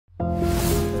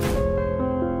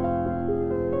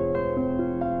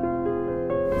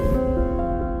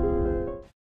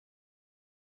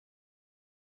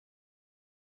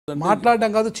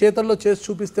మాట్లాడడం కాదు, చేతల్లో చేసి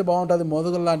చూపిస్తే బాగుంటుంది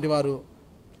మోదుగుల లాంటి వారు.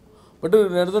 బట్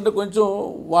ఏంటంటే కొంచెం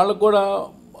వాళ్ళకు కూడా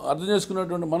అర్థం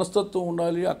చేసుకునేటువంటి మనస్తత్వం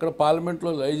ఉండాలి. అక్కడ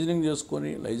పార్లమెంట్లో లైజనింగ్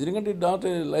చేసుకొని, లైజనింగ్ అంటే it not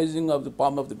a liaisoning of the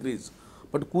palm of the crease,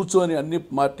 but కూర్చొని అన్ని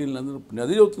పార్టీలను అందరూ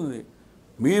అదే చెబుతుంది.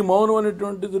 మీ మౌనం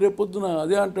అనేటువంటిది రేపొద్దున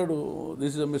అదే అంటాడు.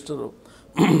 This is mister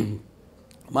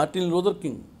Martin Luther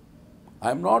king.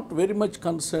 I'm not very much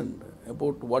concerned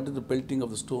about what is the pelting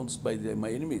of the stones by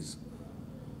my enemies.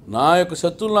 నా యొక్క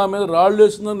శత్రువులు నా మీద రాళ్ళు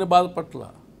వేస్తుందని నేను బాధపట్ల,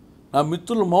 నా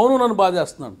మిత్రులు మౌనం నన్ను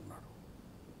బాధేస్తున్నాను అంటున్నాడు.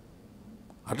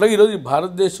 అట్లాగే ఈరోజు ఈ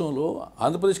భారతదేశంలో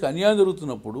ఆంధ్రప్రదేశ్కి అన్యాయం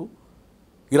జరుగుతున్నప్పుడు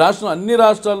ఈ రాష్ట్రం అన్ని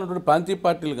రాష్ట్రాల్లో ఉన్నటువంటి ప్రాంతీయ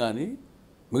పార్టీలు కానీ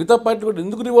మిగతా పార్టీలు కూడా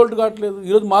ఎందుకు రివోల్ట్ కావట్లేదు?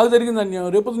 ఈరోజు మాకు జరిగింది అన్యాయం,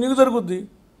 రేపు నీకు జరుగుద్ది.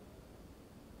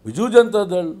 Biju Janata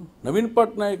Dal, Naveen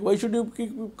Patnaik, why should you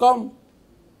keep com?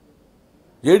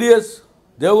 JDS,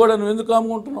 Deve Gowda నువ్వు ఎందుకు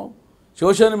కాముకుంటున్నావు?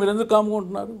 శివసేన మీరు ఎందుకు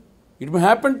కాముకుంటున్నారు? It may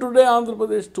happen today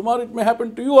Andhra Pradesh, tomorrow it may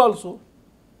happen to you also.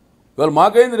 ఇవాళ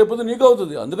మాకైంది, రేపు నీకు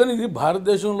అవుతుంది. అందుకని ఇది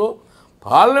భారతదేశంలో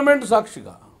పార్లమెంటు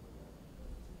సాక్షిగా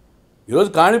ఈరోజు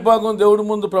కాణిపాకం దేవుడి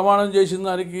ముందు ప్రమాణం చేసిన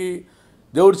దానికి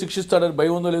దేవుడు శిక్షిస్తాడని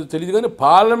భయం ఉందో లేదో తెలియదు, కానీ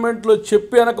పార్లమెంట్లో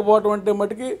చెప్పి అనకపోవటం అంటే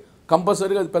మటుకి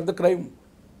కంపల్సరీగా అది పెద్ద క్రైమ్.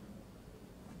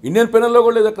 ఇండియన్ పెనల్లో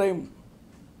కూడా లేదా క్రైమ్.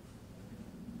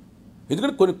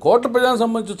 ఎందుకంటే కొన్ని కోట్ల ప్రజలకు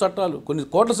సంబంధించిన చట్టాలు, కొన్ని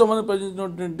కోట్ల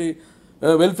సంబంధించినటువంటి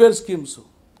వెల్ఫేర్ స్కీమ్స్.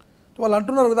 వాళ్ళు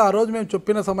అంటున్నారు కదా, ఆ రోజు మేము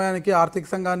చెప్పిన సమయానికి ఆర్థిక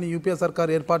సంఘాన్ని యూపీఏ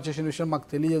సర్కార్ ఏర్పాటు చేసిన విషయం మాకు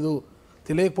తెలియదు,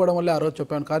 తెలియకపోవడం వల్లే ఆ రోజు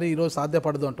చెప్పాను, కానీ ఈరోజు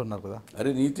సాధ్యపడదు అంటున్నారు కదా. అరే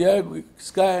నీతి Aayog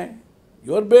sky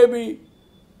your baby,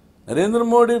 Narendra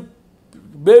Modi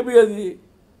baby అది.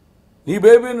 నీ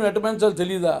బేబీ నువ్వు ఎట్ట పెంచాలి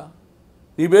తెలీదా?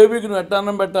 నీ బేబీకి నువ్వు ఎట్ట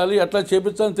అన్నం పెట్టాలి, ఎట్లా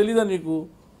చేపించాలని తెలీదా నీకు?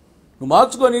 నువ్వు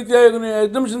మార్చుకో, నీతి ఆయోగ్ని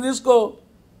ఎగ్జామిషన్ తీసుకో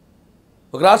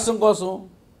ఒక రాష్ట్రం కోసం.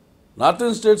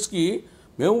 నార్థన్ స్టేట్స్కి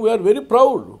మేము వీఆర్ వెరీ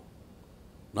ప్రౌడ్.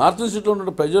 నార్థన్ స్టేట్లో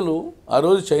ఉన్న ప్రజలు ఆ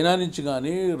రోజు చైనా నుంచి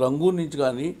కానీ, రంగూన్ నుంచి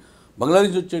కానీ,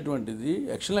 బంగ్లాదేశ్ వచ్చేటువంటిది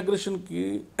యాక్షన్ అగ్రెషన్కి,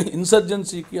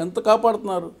 ఇన్సర్జెన్సీకి ఎంత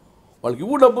కాపాడుతున్నారు. వాళ్ళకి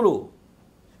ఇవ్వు డబ్బులు.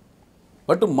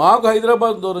 బట్ మాకు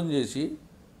హైదరాబాద్ దూరం చేసి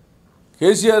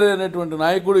కేసీఆర్ అనేటువంటి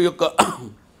నాయకుడు యొక్క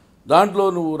దాంట్లో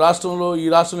నువ్వు రాష్ట్రంలో, ఈ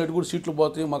రాష్ట్రంలో ఎటు కూడా సీట్లు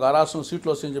పోతాయి, మాకు ఆ రాష్ట్రంలో సీట్లు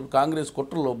వస్తాయని చెప్పి కాంగ్రెస్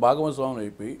కుట్రలో భాగస్వామ్యం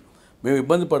అయిపోయి మేము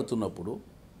ఇబ్బంది పడుతున్నప్పుడు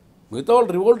మిగతా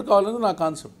వాళ్ళు రివోల్ట్ కావాలనేది నా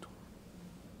కాన్సెప్ట్.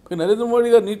 నరేంద్ర మోడీ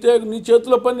గారు నీతి ఆయోగ్ నీ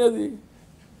చేతిలో పని అది.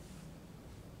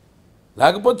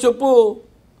 లేకపోతే చెప్పు,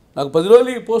 నాకు 10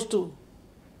 రోజులు ఈ పోస్టు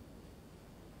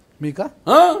మీకు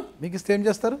ఇస్తే ఏం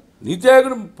చేస్తారు? నీతి ఆయోగ్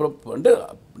అంటే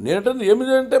నేనంటే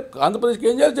ఏమిటంటే ఆంధ్రప్రదేశ్కి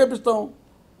ఏం చేయాలి చేపిస్తాం.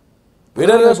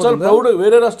 వేరే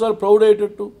రాష్ట్రాలు ప్రౌడ్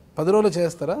అయ్యేటట్టు 10 రోజులు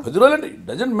చేస్తారా? 10 రోజులు అంటే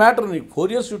డజంట్ మ్యాటర్. నీకు 4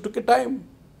 years you took a time.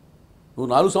 నువ్వు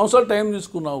 4 సంవత్సరాలు టైం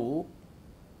తీసుకున్నావు.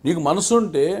 నీకు మనసు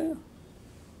ఉంటే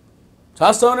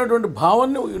చేస్తామనేటువంటి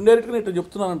భావాన్ని ఇండైరెక్ట్గా ఇట్లా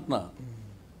చెప్తున్నాను అంటున్నా.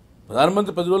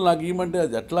 ప్రధానమంత్రి 10 రోజులు నాకు ఇవ్వమంటే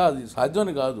అది ఎట్లా, అది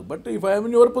సాధ్యమని కాదు. But if I'm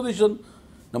in your position,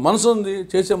 నా మనసు ఉంది,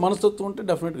 చేసే మనస్తత్వం ఉంటే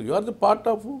డెఫినెట్గా you are the part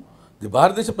of the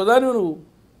భారతదేశ ప్రధాని నువ్వు.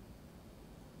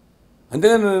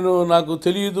 అంతేగాని నేను నాకు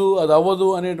తెలియదు, అది అవ్వదు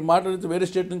అనే మాట అయితే వేరే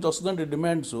స్టేట్ నుంచి వస్తుందంటే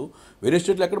డిమాండ్స్ వేరే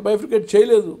స్టేట్లో ఎక్కడ బైఫికేట్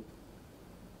చేయలేదు.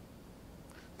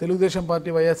 తెలుగుదేశం పార్టీ,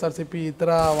 వైఎస్ఆర్సీపీ,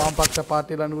 ఇతర వామపక్ష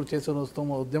పార్టీలను కూడా చేసి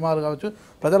వస్తున్న ఉద్యమాలు కావచ్చు,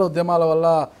 ప్రజల ఉద్యమాల వల్ల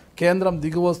కేంద్రం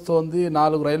దిగి వస్తోంది,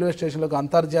 4 రైల్వే స్టేషన్లకు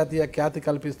అంతర్జాతీయ ఖ్యాతి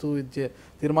కల్పిస్తూ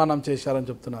తీర్మానం చేశారని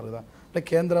చెప్తున్నారు కదా. అంటే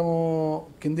కేంద్రము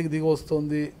కిందికి దిగి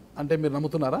వస్తుంది అంటే మీరు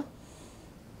నమ్ముతున్నారా?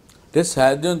 అంటే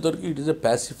సాధ్యంతవరకు ఇట్ ఈస్ ఎ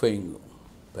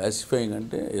ప్యాసిఫైయింగ్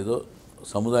అంటే ఏదో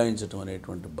సముదాయించటం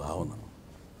అనేటువంటి భావన.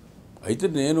 అయితే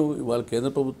నేను ఇవాళ కేంద్ర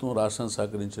ప్రభుత్వం రాష్ట్రాన్ని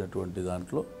సహకరించినటువంటి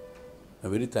దాంట్లో I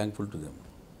very thankful to them.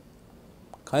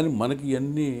 కానీ మనకి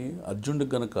ఇవన్నీ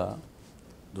అర్జునుడికి గనక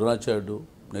ద్రోణాచార్యుడు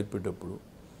నేర్పేటప్పుడు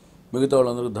మిగతా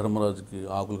వాళ్ళందరూ ధర్మరాజుకి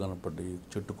ఆకులు కనపడ్డాయి,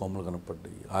 చెట్టు కొమ్మలు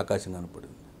కనపడ్డాయి, ఆకాశం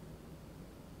కనపడింది.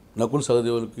 నకులు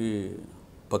సహదేవులకి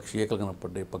పక్షి ఏకలు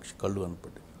కనపడ్డాయి, పక్షి కళ్ళు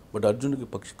కనపడ్డాయి. బట్ అర్జునుడికి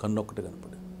పక్షి కన్ను ఒక్కటే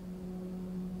కనపడింది.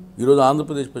 ఈరోజు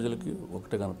ఆంధ్రప్రదేశ్ ప్రజలకి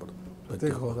ఒకటే కనపడుతుంది,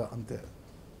 ప్రత్యేక హోదా అంతే.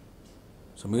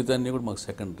 సో మిగతా అన్నీ కూడా మాకు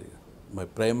secondary. My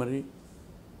primary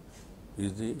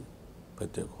is the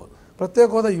ప్రత్యేక హోదా. ప్రత్యేక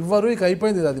హోదా ఇవ్వరు, ఇక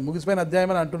అయిపోయింది, అది ముగిసిపోయిన అధ్యాయం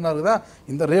అని అంటున్నారు కదా.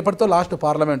 ఇంత రేపటితో లాస్ట్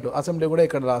పార్లమెంటు, అసెంబ్లీ కూడా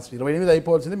ఇక్కడ లాస్ట్ 28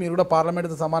 అయిపోవాల్సింది. మీరు కూడా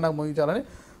పార్లమెంటుతో సమానంగా ముగించాలని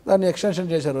దాన్ని ఎక్స్టెన్షన్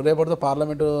చేశారు. రేపటితో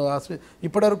పార్లమెంటు.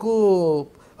 ఇప్పటివరకు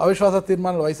అవిశ్వాస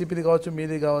తీర్మానాలు వైసీపీది కావచ్చు,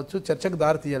 మీది కావచ్చు, చర్చకు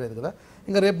దారి తీయలేదు కదా.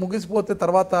 ఇంకా రేపు ముగిసిపోతే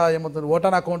తర్వాత ఏమవుతుంది?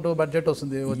 ఓటాన్ అకౌంట్ బడ్జెట్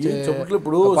వస్తుంది వచ్చే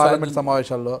ఇప్పుడు పార్లమెంట్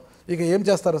సమావేశాల్లో. ఇక ఏం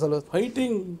చేస్తారు అసలు?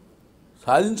 ఫైటింగ్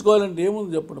సాధించుకోవాలంటే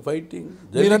ఏముంది చెప్పండి? ఫైటింగ్.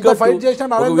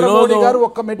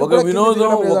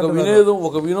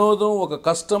 ఒక వినోదం, ఒక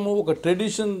కష్టము, ఒక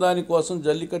ట్రెడిషన్, దానికోసం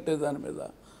జల్లికట్టే దాని మీద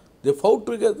they fought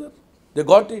together, they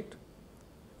got it.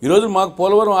 ఈరోజు మాకు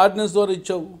పోలవరం ఆర్డినెన్స్ ద్వారా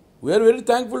ఇచ్చావు, we are very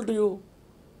thankful to you.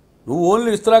 నువ్వు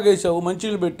ఓన్లీ ఇస్త్రాకేసావు,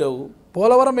 మంచినీళ్ళు పెట్టావు.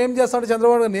 పోలవరం ఏం చేస్తాడు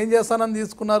చంద్రబాబు గారు? నేను చేస్తానని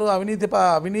తీసుకున్నారు.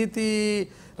 అవినీతి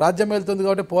రాజ్యం వెళ్తుంది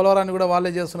కాబట్టి పోలవరాన్ని కూడా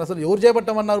వాళ్ళే చేస్తున్నారు. అసలు ఎవరు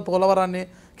చేపట్టమన్నారు పోలవరాన్ని?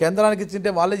 కేంద్రానికి ఇచ్చింటే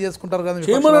వాళ్ళే చేసుకుంటారు కదా.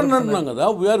 చేయమని అంటున్నాం కదా,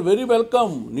 వీఆర్ వెరీ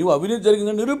వెల్కమ్. నీవు అవినీతి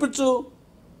జరిగిందని నిరూపించు.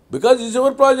 Because it's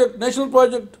your project, national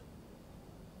project,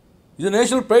 ఇది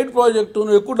నేషనల్ ప్రైడ్ ప్రాజెక్టు.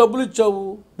 నువ్వు ఎక్కువ డబ్బులు ఇచ్చావు,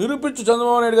 నిరూపించు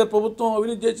చంద్రబాబు నాయుడు గారి ప్రభుత్వం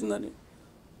అవినీతి చేసిందని.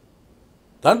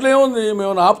 దాంట్లో ఏముంది?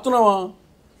 మేము ఆపుతున్నావా?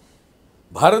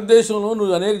 భారతదేశంలో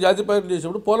నువ్వు అనేక జాతీయ ప్రాజెక్టులు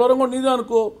చేసినప్పుడు పోలవరం కూడా నీదే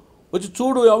అనుకో, వచ్చి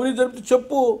చూడు, అవినీతి జరిపితే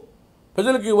చెప్పు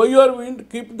ప్రజలకి. Why or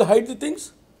keep the height the things.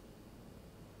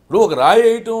 ఇప్పుడు ఒక రాయి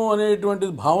వేయటం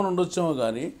అనేటువంటిది భావన ఉండొచ్చేమో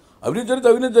కానీ అవినీతి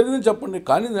జరిగిందని చెప్పండి.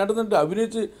 కానీ ఏంటంటే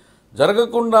అవినీతి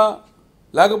జరగకుండా,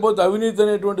 లేకపోతే అవినీతి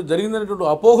అనేటువంటి జరిగిందనేటువంటి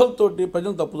అపోహలతోటి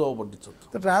ప్రజలు తప్పుదోవ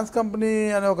పట్టించవచ్చు. ట్రాన్స్ కంపెనీ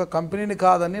అనే ఒక కంపెనీని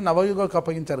కాదని నవయుగకు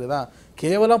అప్పగించారు కదా.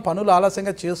 కేవలం పనులు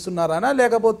ఆలస్యంగా చేస్తున్నారా,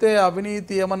 లేకపోతే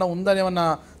అవినీతి ఏమన్నా ఉందని ఏమన్నా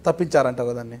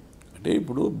తప్పించారంటారు దాన్ని? అంటే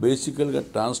ఇప్పుడు బేసికల్గా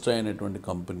ట్రాన్స్ట్రాయ్ అనేటువంటి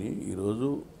కంపెనీ ఈరోజు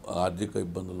ఆర్థిక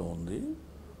ఇబ్బందుల్లో ఉంది.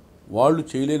 వాళ్ళు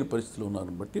చేయలేని పరిస్థితులు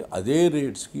ఉన్నారని బట్టి అదే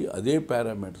రేట్స్కి, అదే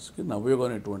పారామీటర్స్కి నవయుగం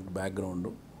అనేటువంటి బ్యాక్గ్రౌండ్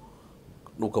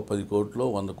ఒక 10 కోట్లు,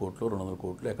 100 కోట్లు, 200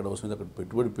 కోట్లు ఎక్కడ వస్తుంది అక్కడ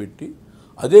పెట్టుబడి పెట్టి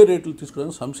అదే రేట్లు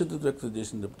తీసుకోవడానికి సంసిద్ధత వ్యక్తం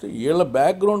చేసింది తప్పితే వీళ్ళ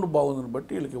బ్యాక్గ్రౌండ్ బాగుందని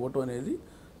బట్టి వీళ్ళకి ఇవ్వటం అనేది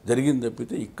జరిగింది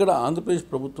తప్పితే ఇక్కడ ఆంధ్రప్రదేశ్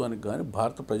ప్రభుత్వానికి కానీ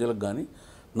భారత ప్రజలకు కానీ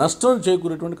నష్టం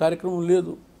చేకూరేటువంటి కార్యక్రమం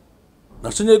లేదు.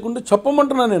 నష్టం చేయకుండా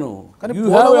చెప్పమంటున్నా నేను. You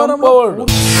have empowered.